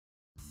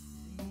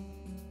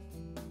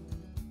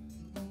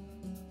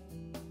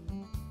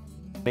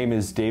My name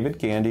is David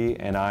Gandy,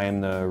 and I am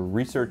the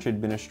Research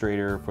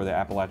Administrator for the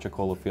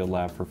Apalachicola Field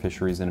Lab for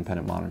Fisheries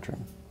Independent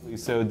Monitoring.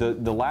 So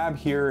the lab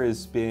here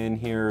has been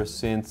here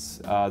since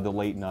the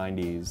late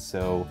 90s.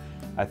 So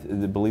I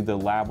believe the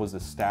lab was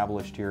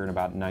established here in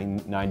about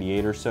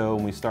 98 or so,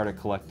 and we started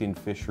collecting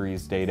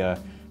fisheries data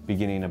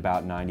beginning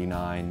about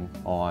 99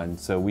 on.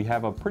 So we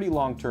have a pretty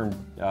long-term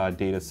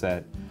data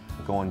set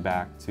going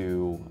back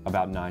to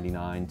about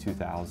 99,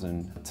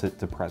 2000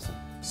 to present.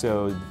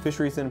 So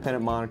Fisheries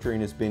Independent Monitoring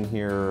has been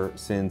here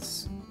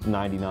since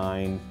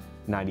 99,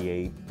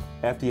 98.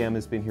 FDM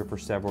has been here for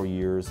several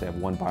years. They have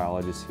one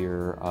biologist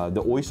here.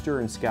 The oyster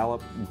and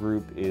scallop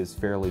group is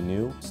fairly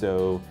new,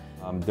 so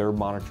their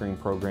monitoring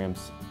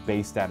programs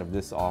based out of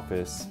this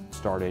office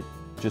started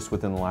just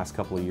within the last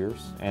couple of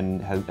years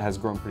and has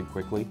grown pretty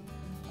quickly.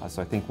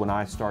 So I think when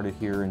I started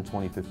here in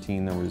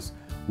 2015, there was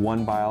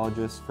one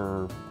biologist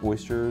for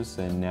oysters,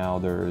 and now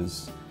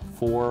there's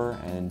 4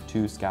 and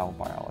 2 scallop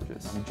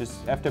biologists.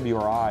 Just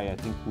FWRI, I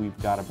think we've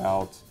got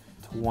about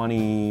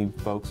 20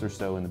 folks or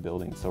so in the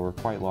building, so we're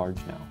quite large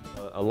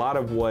now. A lot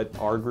of what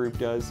our group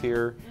does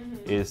here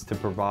is to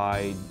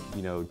provide,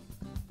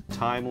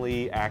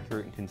 timely,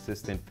 accurate, and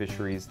consistent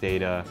fisheries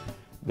data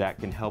that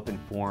can help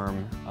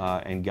inform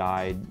and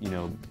guide,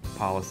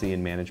 policy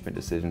and management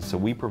decisions. So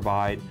we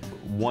provide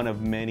one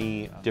of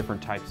many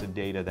different types of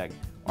data that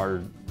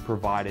are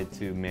provided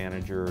to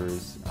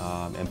managers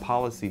and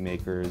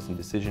policymakers and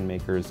decision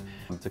makers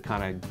to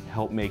kind of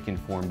help make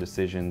informed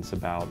decisions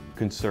about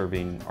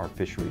conserving our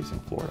fisheries in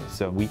Florida.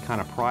 So we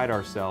kind of pride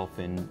ourselves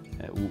in,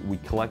 we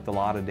collect a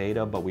lot of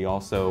data, but we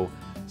also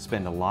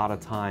spend a lot of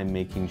time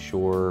making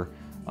sure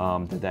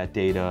that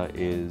data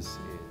is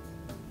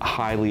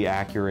highly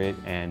accurate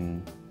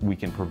and we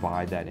can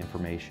provide that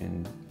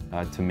information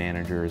to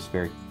managers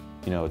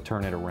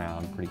turn it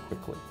around pretty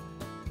quickly.